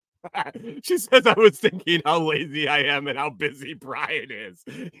 She says, I was thinking how lazy I am and how busy Brian is.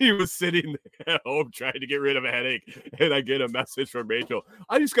 He was sitting at home trying to get rid of a headache, and I get a message from Rachel.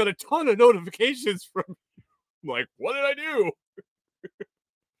 I just got a ton of notifications from you. I'm like, what did I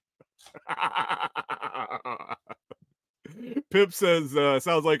do? Pip says,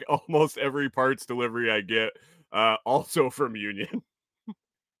 sounds like almost every parts delivery I get, also from Union.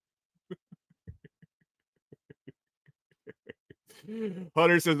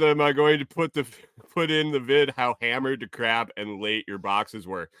 Hunter says, am I going to put in the vid how hammered to crap and late your boxes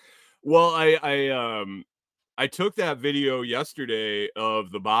were? Well, I took that video yesterday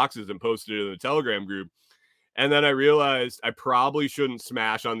of the boxes and posted it in the Telegram group. And then I realized I probably shouldn't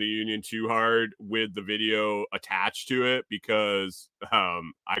smash on the Union too hard with the video attached to it because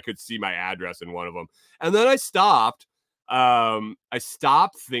I could see my address in one of them. And then I stopped. I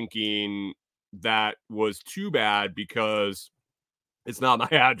stopped thinking that was too bad because it's not my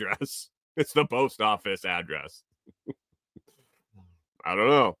address. It's the post office address. I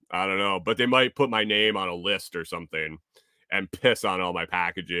don't know. But they might put my name on a list or something and piss on all my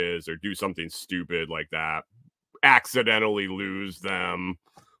packages or do something stupid like that. Accidentally lose them.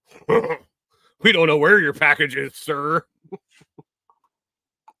 We don't know where your package is, sir.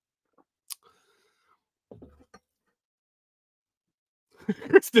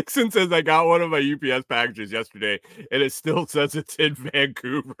 Chris Dixon says, I got one of my UPS packages yesterday, and it still says it's in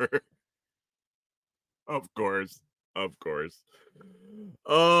Vancouver. Of course.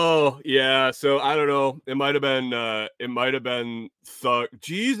 Oh, yeah. So I don't know. It might have been Thug.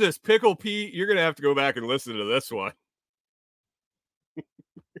 Jesus, Pickle Pete, you're gonna have to go back and listen to this one.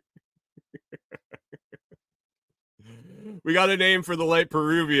 We got a name for the light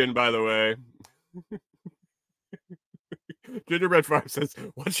Peruvian, by the way. Gingerbread Farm says,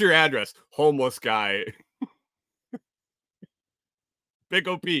 what's your address? Homeless guy.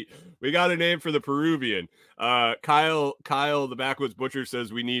 Pickle Pete. We got a name for the Peruvian. Kyle, the Backwoods Butcher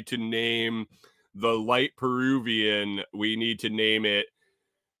says we need to name the light Peruvian. We need to name it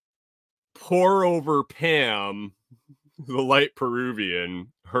Pour Over Pam, the light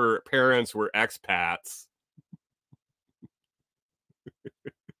Peruvian. Her parents were expats.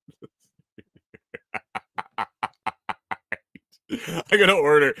 I'm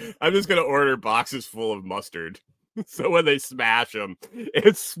just gonna order boxes full of mustard. So when they smash them,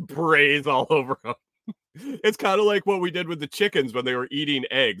 it sprays all over them. It's kind of like what we did with the chickens when they were eating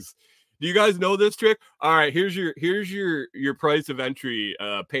eggs. Do you guys know this trick? All right, here's your price of entry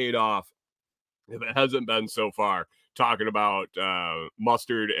paid off. If it hasn't been so far, talking about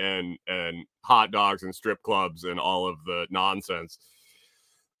mustard and hot dogs and strip clubs and all of the nonsense.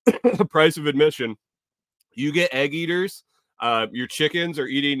 The price of admission, you get egg eaters. Your chickens are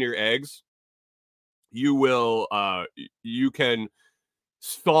eating your eggs. You will you can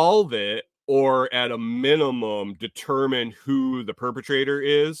solve it, or at a minimum determine who the perpetrator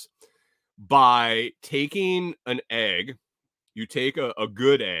is by taking an egg. You take a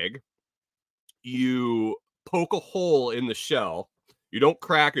good egg, you poke a hole in the shell. You don't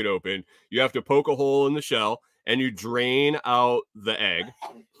crack it open. You have to poke a hole in the shell, and you drain out the egg.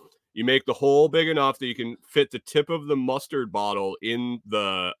 You make the hole big enough that you can fit the tip of the mustard bottle in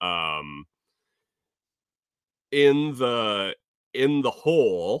the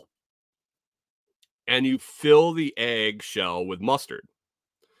hole, and you fill the egg shell with mustard.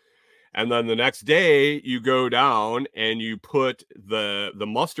 And then the next day you go down and you put the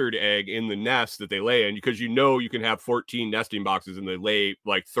mustard egg in the nest that they lay in, because you can have 14 nesting boxes and they lay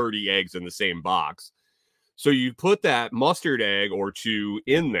like 30 eggs in the same box. So you put that mustard egg or two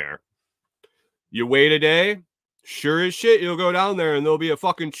in there. You wait a day, sure as shit, you'll go down there and there'll be a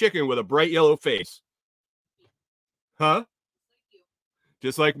fucking chicken with a bright yellow face. Huh?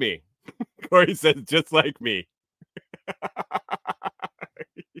 Just like me. Corey says, just like me.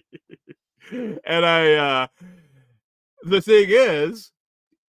 And the thing is,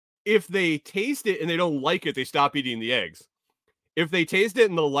 if they taste it and they don't like it, they stop eating the eggs. If they taste it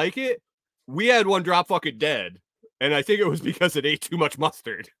and they'll like it, we had one drop fucking dead. And I think it was because it ate too much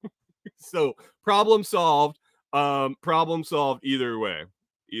mustard. So problem solved. Problem solved either way.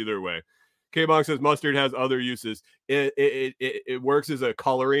 Either way. K-Bong says mustard has other uses. It works as a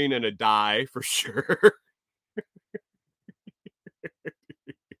coloring and a dye for sure.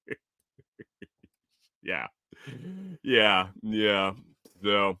 Yeah.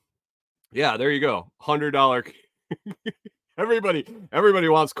 So, yeah, there you go. $100. Everybody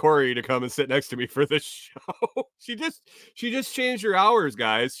wants Corey to come and sit next to me for this show. She just changed her hours,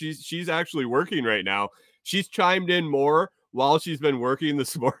 guys. She's actually working right now. She's chimed in more while she's been working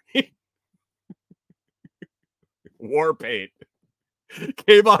this morning. War paint.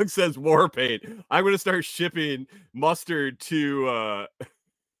 K-Bong says war paint. I'm going to start shipping mustard to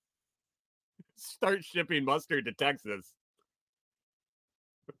Texas.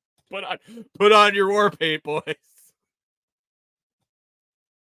 Put on your war paint, boys.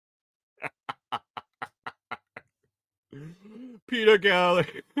 Peanut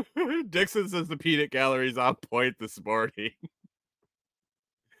gallery. Dixon says the peanut gallery's on point this morning.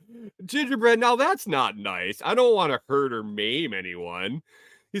 Gingerbread, now that's not nice. I don't want to hurt or maim anyone.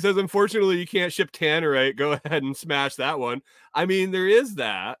 He says, unfortunately, you can't ship Tannerite. Go ahead and smash that one. I mean, there is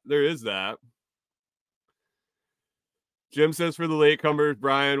that. Jim says, for the latecomers,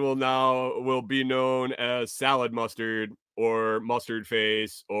 Brian will be known as salad mustard or mustard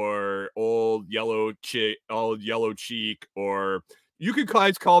face or old yellow cheek, or you could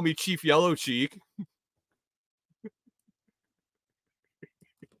guys call me Chief Yellow Cheek.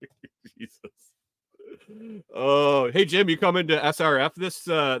 Jesus. Oh, hey Jim, you coming to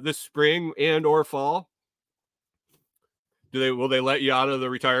SRF this spring and or fall? Will they let you out of the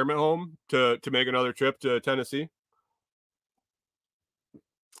retirement home to make another trip to Tennessee?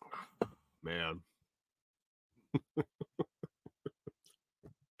 Man.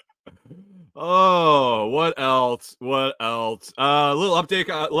 Oh, what else? Little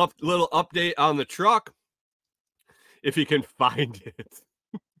update on the truck, if you can find it.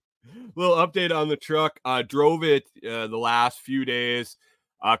 Little update on the truck. Drove it the last few days.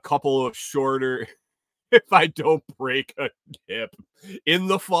 A couple of shorter. If I don't break a hip in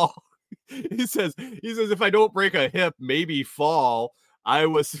the fall, he says if I don't break a hip, maybe fall. I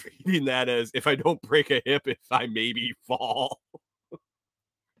was reading that as if I don't break a hip, if I maybe fall.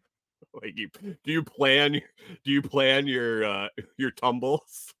 Like, do you plan your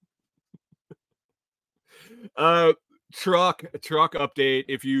tumbles? Truck update.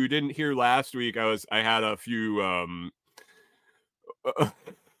 If you didn't hear last week, I had a few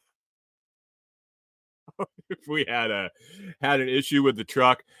if we had an issue with the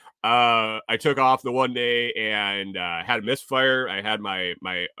truck. I took off the one day and had a misfire. I had my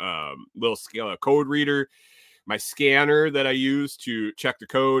little code reader, my scanner that I use to check the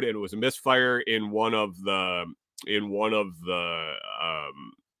code, and it was a misfire in one of the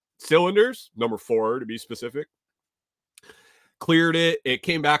cylinders, number 4 to be specific. Cleared it. It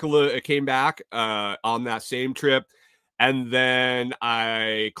came back on that same trip. And then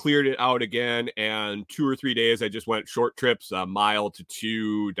I cleared it out again. And 2 or 3 days, I just went short trips, a mile to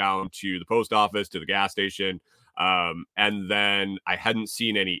 2 down to the post office, to the gas station. And then I hadn't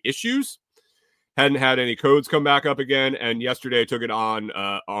seen any issues. Hadn't had any codes come back up again, and yesterday I took it on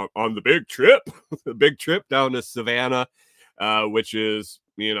the big trip, the big trip down to Savannah, which is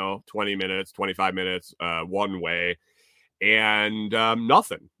 20 minutes, 25 minutes one way, and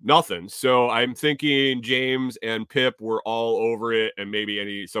nothing. So I'm thinking James and Pip were all over it, and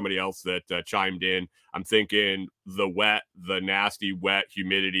maybe somebody else that chimed in. I'm thinking the nasty wet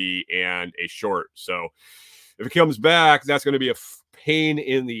humidity and a short. So if it comes back, that's going to be a pain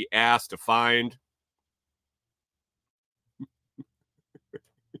in the ass to find.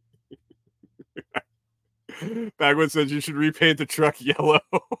 Bagwood says you should repaint the truck yellow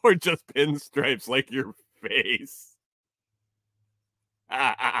or just pinstripes like your face.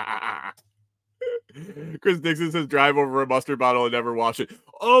 Chris Dixon says drive over a mustard bottle and never wash it.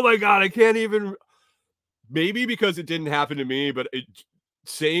 Oh my God, I can't even. Maybe because it didn't happen to me, but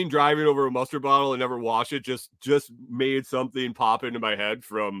saying driving over a mustard bottle and never wash it just made something pop into my head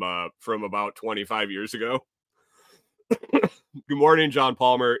from about 25 years ago. Good morning, John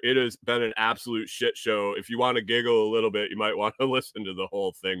Palmer. It has been an absolute shit show. If you want to giggle a little bit, you might want to listen to the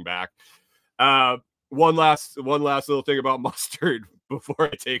whole thing back. One last little thing about mustard before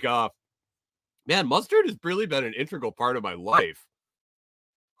I take off. Man, mustard has really been an integral part of my life.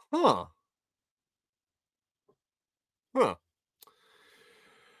 Huh.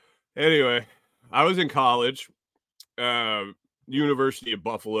 Anyway, I was in college. University at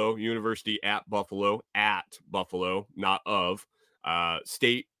Buffalo, not of,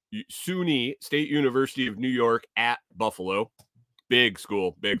 SUNY State University of New York at Buffalo. Big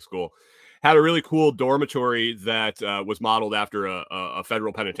school. Had a really cool dormitory that was modeled after a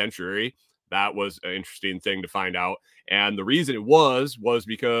federal penitentiary. That was an interesting thing to find out. And the reason it was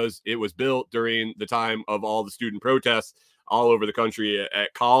because it was built during the time of all the student protests all over the country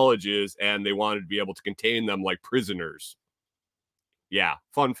at colleges, and they wanted to be able to contain them like prisoners. Yeah,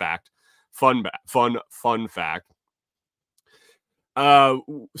 fun fact. Fun fact.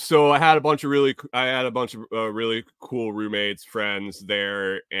 So I had a bunch of really cool roommates, friends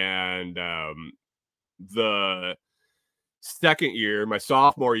there, and the second year, my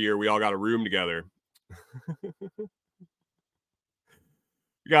sophomore year, we all got a room together.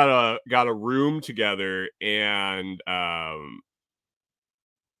 got a room together, and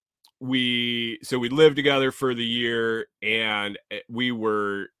we lived together for the year, and we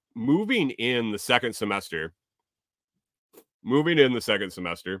were moving in the second semester.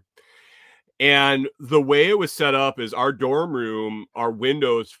 And the way it was set up is our dorm room, our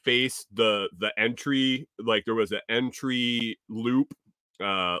windows faced the entry, like there was an entry loop,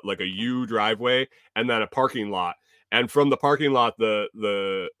 like a U driveway, and then a parking lot. And from the parking lot,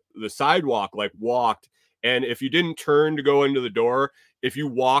 the sidewalk walked. And if you didn't turn to go into the door, if you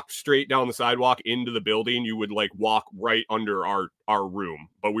walked straight down the sidewalk into the building, you would walk right under our room.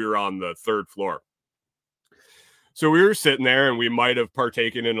 But we were on the third floor. So we were sitting there, and we might have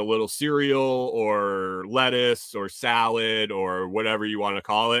partaken in a little cereal or lettuce or salad or whatever you want to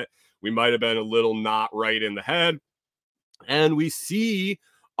call it. We might have been a little not right in the head. And we see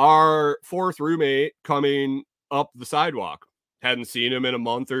our fourth roommate coming up the sidewalk. Hadn't seen him in a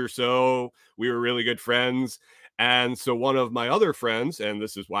month or so. We were really good friends. And so one of my other friends, and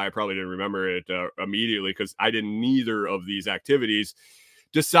this is why I probably didn't remember it immediately, because I did neither of these activities,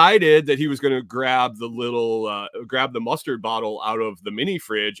 decided that he was going to grab the mustard bottle out of the mini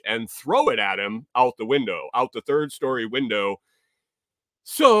fridge and throw it at him out the third story window.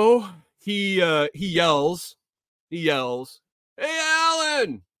 So he yells, "Hey,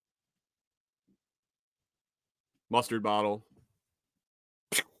 Alan!" Mustard bottle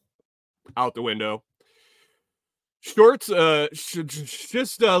out the window. Shorts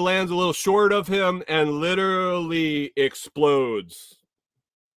just lands a little short of him and literally explodes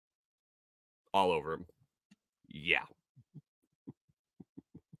all over him. Yeah.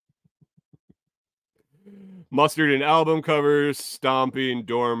 Mustard and album covers, stomping,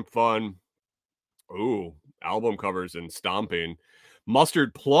 dorm fun. Ooh, album covers and stomping.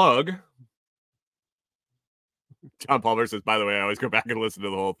 Mustard plug. John Palmer says, by the way, I always go back and listen to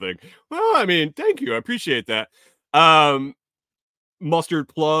the whole thing. Well, I mean, thank you. I appreciate that. Mustard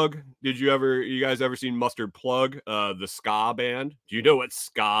plug. You guys ever seen Mustard Plug? The ska band. Do you know what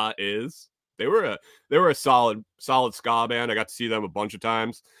ska is? They were a solid ska band. I got to see them a bunch of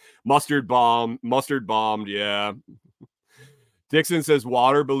times. Mustard bombed. Yeah. Dixon says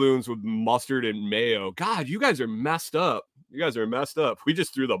water balloons with mustard and mayo. God, you guys are messed up. We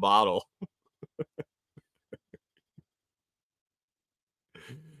just threw the bottle.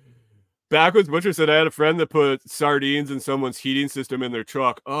 Backwards Butcher said, I had a friend that put sardines in someone's heating system in their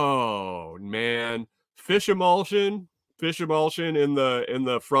truck. Oh, man. Fish emulsion in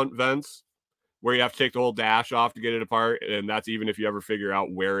the front vents. where you have to take the whole dash off to get it apart, and that's even if you ever figure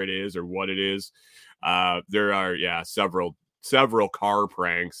out where it is or what it is. There are several car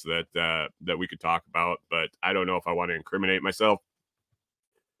pranks that we could talk about, but I don't know if I want to incriminate myself.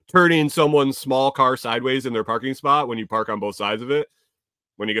 Turning someone's small car sideways in their parking spot when you park on both sides of it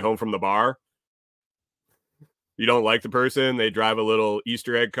when you get home from the bar. You don't like the person, they drive a little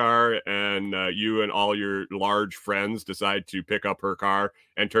Easter egg car, and you and all your large friends decide to pick up her car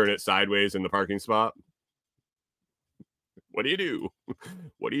and turn it sideways in the parking spot. What do you do?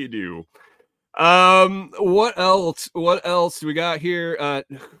 What do you do? What else? What else we got here?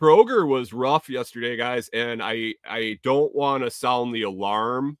 Kroger was rough yesterday, guys, and I don't want to sound the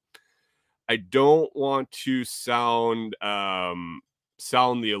alarm. I don't want to sound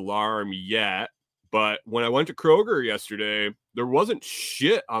the alarm yet, but when I went to Kroger yesterday, there wasn't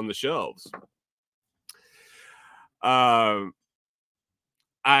shit on the shelves. I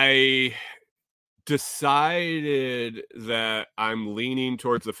decided that I'm leaning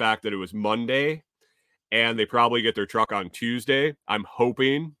towards the fact that it was Monday and they probably get their truck on Tuesday. I'm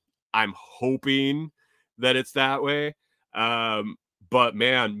hoping that it's that way. But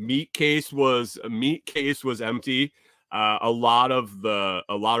man, meat case was empty. A lot of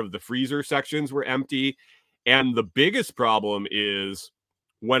the freezer sections were empty. And the biggest problem is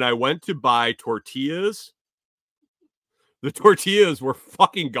when I went to buy tortillas, the tortillas were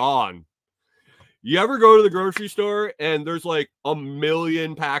fucking gone. You ever go to the grocery store and there's like a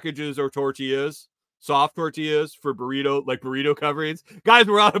million packages of tortillas, soft tortillas for burrito coverings? Guys,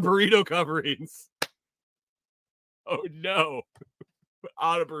 we're out of burrito coverings. Oh no.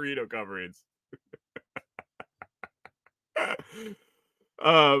 Out of burrito coverings.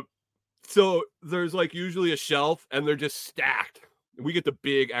 So there's like usually a shelf and they're just stacked. We get the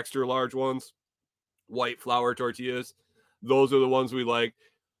big extra large ones, white flour tortillas. Those are the ones we like.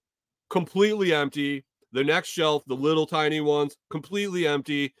 Completely empty. The next shelf, the little tiny ones, completely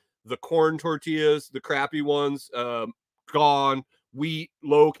empty. The corn tortillas, the crappy ones, gone. Wheat,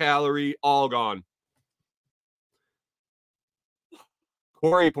 low calorie, all gone.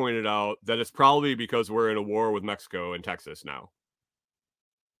 Corey pointed out that it's probably because we're in a war with Mexico and Texas now.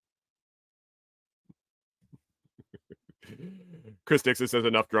 Chris Dixon says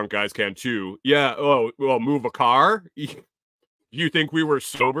enough drunk guys can chew. Yeah. Oh, well, move a car. You think we were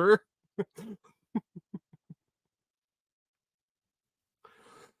sober?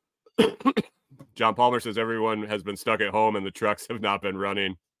 John Palmer says everyone has been stuck at home and the trucks have not been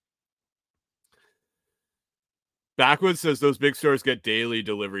running. Backwoods says those big stores get daily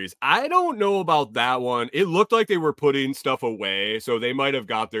deliveries. I don't know about that one. It looked like they were putting stuff away, so they might have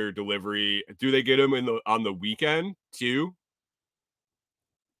got their delivery. Do they get them on the weekend too?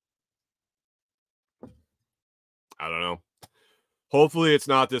 I don't know. Hopefully it's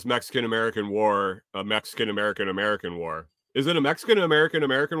not this Mexican-American war, a Mexican-American-American war. Is it a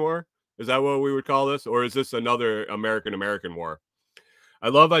Mexican-American-American war? Is that what we would call this? Or is this another American-American war?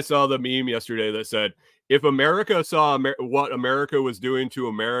 I saw the meme yesterday that said, if America saw what America was doing to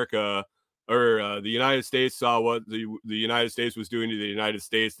America, or the United States saw what the United States was doing to the United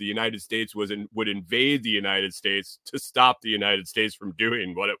States would invade the United States to stop the United States from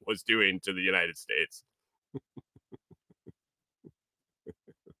doing what it was doing to the United States.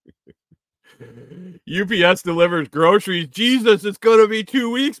 UPS delivers groceries. Jesus, it's going to be 2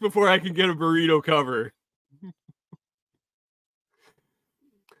 weeks before I can get a burrito cover.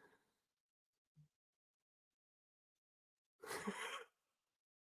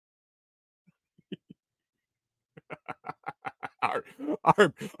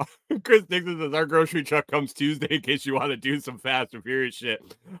 our Chris Dixon says our grocery truck comes Tuesday in case you want to do some Fast and Furious shit.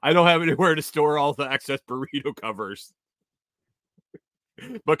 I don't have anywhere to store all the excess burrito covers.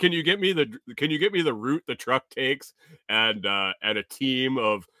 But can you get me the route the truck takes and a team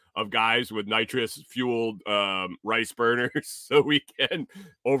of guys with nitrous fueled rice burners so we can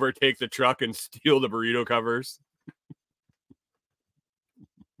overtake the truck and steal the burrito covers?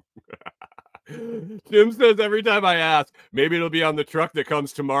 Jim says every time I ask, maybe it'll be on the truck that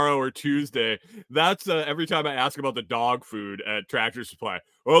comes tomorrow or Tuesday. That's every time I ask about the dog food at Tractor Supply.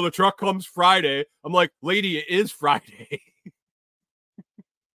 Oh, the truck comes Friday. I'm like, lady, it is Friday.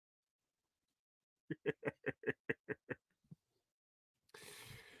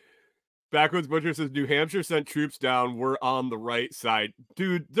 Backwoods Butcher says New Hampshire sent troops down. We're on the right side.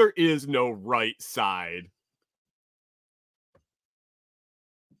 Dude, there is no right side.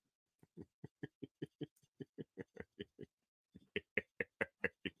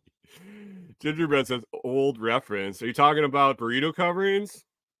 Gingerbread says old reference. Are you talking about burrito coverings?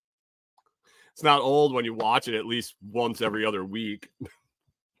 It's not old when you watch it at least once every other week,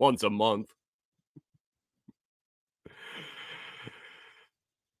 once a month.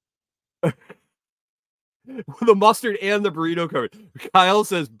 The mustard and the burrito cover. Kyle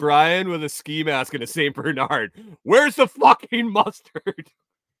says Brian with a ski mask and a St. Bernard. Where's the fucking mustard?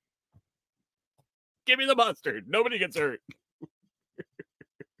 Give me the mustard. Nobody gets hurt.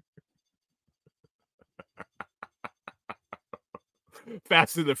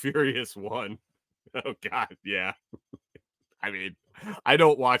 Fast and the Furious 1. Oh, God, yeah. I mean, I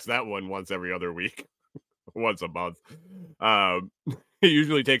don't watch that one once every other week. Once a month. It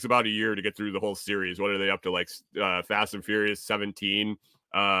usually takes about a year to get through the whole series. What are they up to? Like Fast and Furious 17.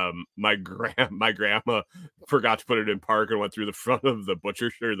 My grandma forgot to put it in park and went through the front of the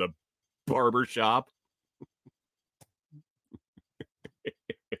butcher or the barber shop.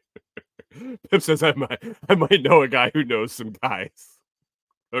 Pip says I might know a guy who knows some guys.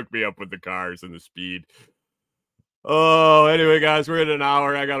 Hook me up with the cars and the speed. Oh, anyway, guys, we're at an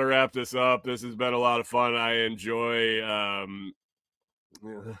hour. I got to wrap this up. This has been a lot of fun. I enjoy.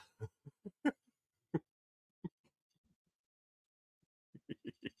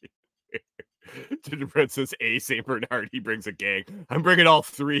 Ginger Bread says a St. Bernard. He brings a gang. I'm bringing all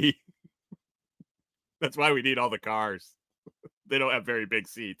three. That's why we need all the cars. They don't have very big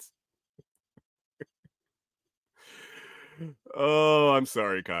seats. Oh, I'm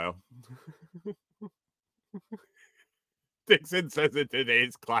sorry, Kyle. Dixon says in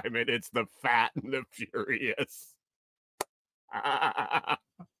today's climate, it's the fat and the furious.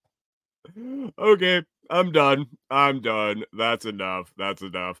 Okay, I'm done. That's enough.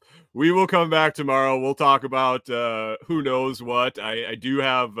 We will come back tomorrow. We'll talk about who knows what. I do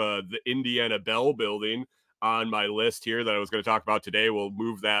have the Indiana Bell building on my list here that I was going to talk about today. We'll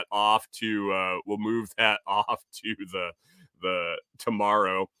move that off to the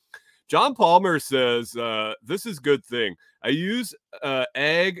tomorrow. John Palmer says, this is good thing. I use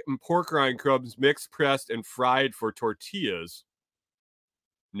egg and pork rind crumbs mixed, pressed, and fried for tortillas.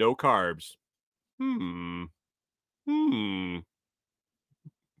 No carbs.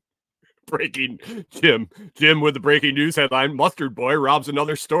 Breaking Jim with the breaking news headline. Mustard boy robs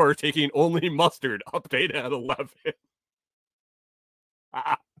another store taking only mustard. Update at 11.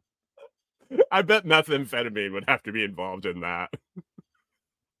 I bet methamphetamine would have to be involved in that.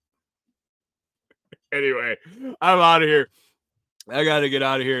 Anyway, I'm out of here. I got to get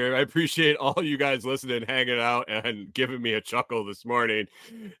out of here. I appreciate all you guys listening, hanging out, and giving me a chuckle this morning.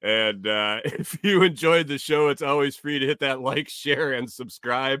 And if you enjoyed the show, it's always free to hit that like, share, and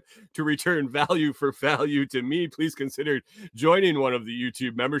subscribe to return value for value to me. Please consider joining one of the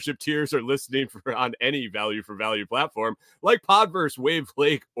YouTube membership tiers or listening on any value for value platform like Podverse, Wave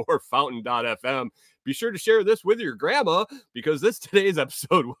Lake, or Fountain.fm. Be sure to share this with your grandma because today's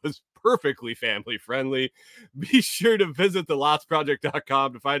episode was perfectly family friendly. Be sure to visit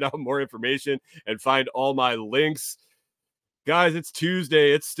thelotsproject.com to find out more information and find all my links. Guys, it's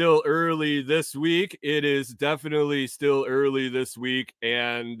Tuesday. It's still early this week. It is definitely still early this week.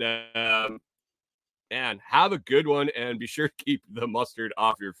 And have a good one. And be sure to keep the mustard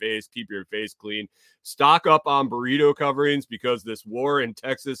off your face. Keep your face clean. Stock up on burrito coverings because this war in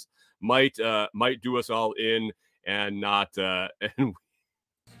Texas might do us all in and not and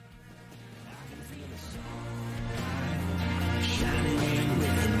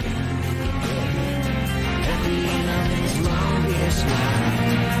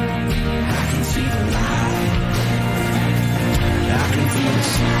I can see the light. I can feel the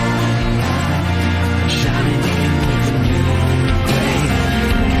sun.